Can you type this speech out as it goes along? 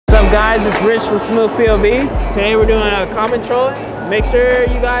Guys, it's Rich from SmoothPOV. Today we're doing a comment trolling. Make sure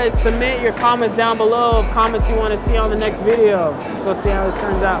you guys submit your comments down below of comments you want to see on the next video. Let's go see how this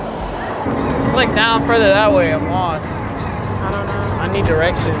turns out. It's like down further that way. I'm lost. I don't know. I need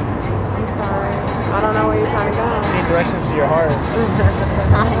directions. I'm sorry. I don't know where you're trying to go. I need directions to your heart.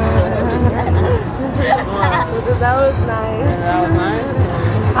 That was nice. Yeah, that was nice.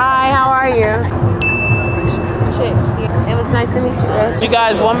 Hi, how are you? Chicks. It was nice to meet you, Rich. You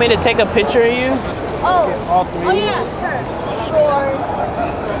guys want me to take a picture of you? Oh. All three? Oh yeah, sure.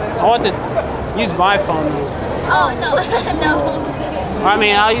 I want to use my phone though. Oh no, no. I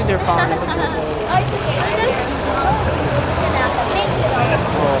mean, I'll use your phone. Oh, it's okay.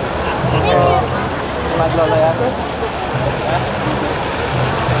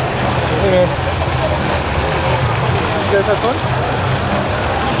 Thank you.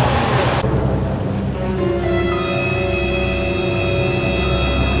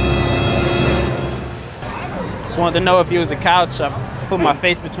 Just wanted to know if you was a couch. I put my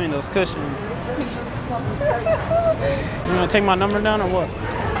face between those cushions. You want to take my number down or what?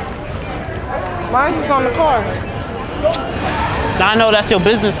 Mine's just on the car. I know that's your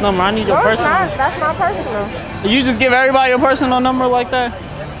business number. I need your personal. That's my personal. You just give everybody your personal number like that?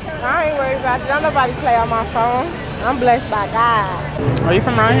 I ain't worried about it. Don't nobody play on my phone. I'm blessed by God. Are you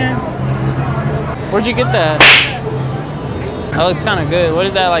from around here? Where'd you get that? That looks kind of good. What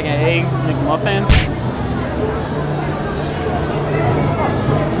is that, like an egg McMuffin?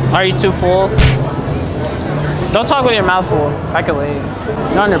 Are you too full? Don't talk with your mouth full. I can wait.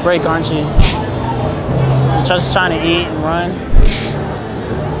 You're on your break, aren't you? You're just trying to eat and run.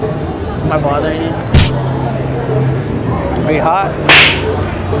 Am I bothering you? Are you hot?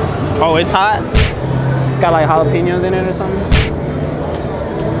 Oh, it's hot? It's got like jalapenos in it or something?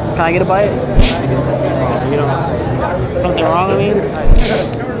 Can I get a bite? You don't, something wrong with me?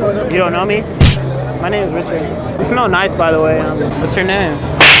 You don't know me? My name is Richard. You smell nice, by the way. What's your name?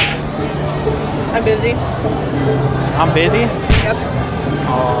 I'm busy. I'm busy? Yep.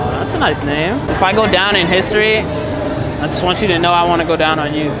 Oh, that's a nice name. If I go down in history, I just want you to know I want to go down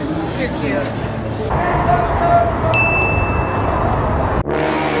on you. You're cute.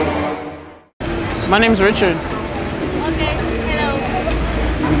 My name's Richard. Okay. Hello.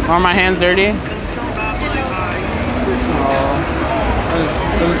 Are my hands dirty?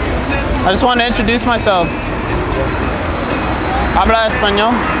 I just want to introduce myself. ¿Habla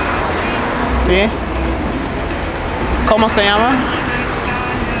español? ¿Sí? ¿Cómo se llama?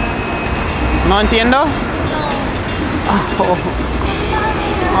 ¿No entiendo? Oh.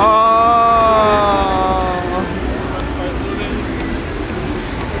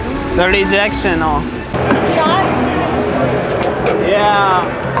 The rejection. Oh. Shot? Yeah.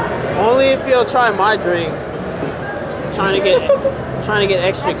 Only if you'll try my drink. Trying to get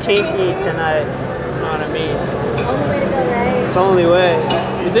extra kinky tonight. You know what I mean? Only way to go, right? It's the only way.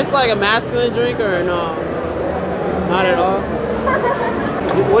 Is this like a masculine drink or no? Not at all?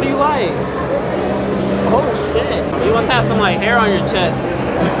 What do you like? Oh shit. You must have some like hair on your chest.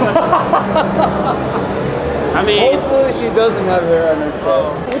 I mean, hopefully she doesn't have hair on her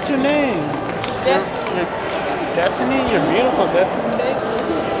chest. What's your name? Destiny. Destiny? You're beautiful, Destiny.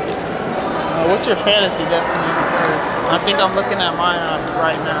 What's your fantasy, Destiny? Because I think I'm looking at mine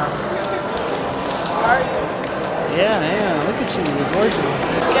right now. Are you? Yeah, look at you, you're gorgeous.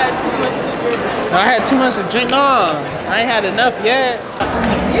 You got too much to drink. I had too much to drink. No, I ain't had enough yet.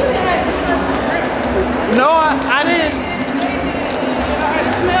 You had too much to drink. No, I didn't.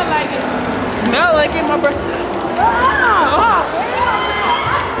 It smelled like it. Smell like it, my bro.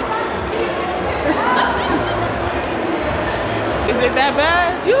 Is it that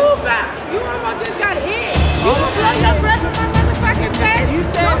bad? You bad. You almost just got hit. You almost left your breath in my motherfucking face. You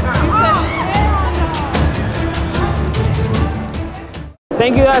said.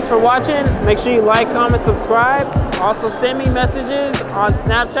 Thank you guys for watching. Make sure you like, comment, subscribe. Also send me messages on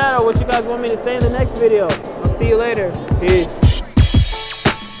Snapchat or what you guys want me to say in the next video. I'll see you later. Peace.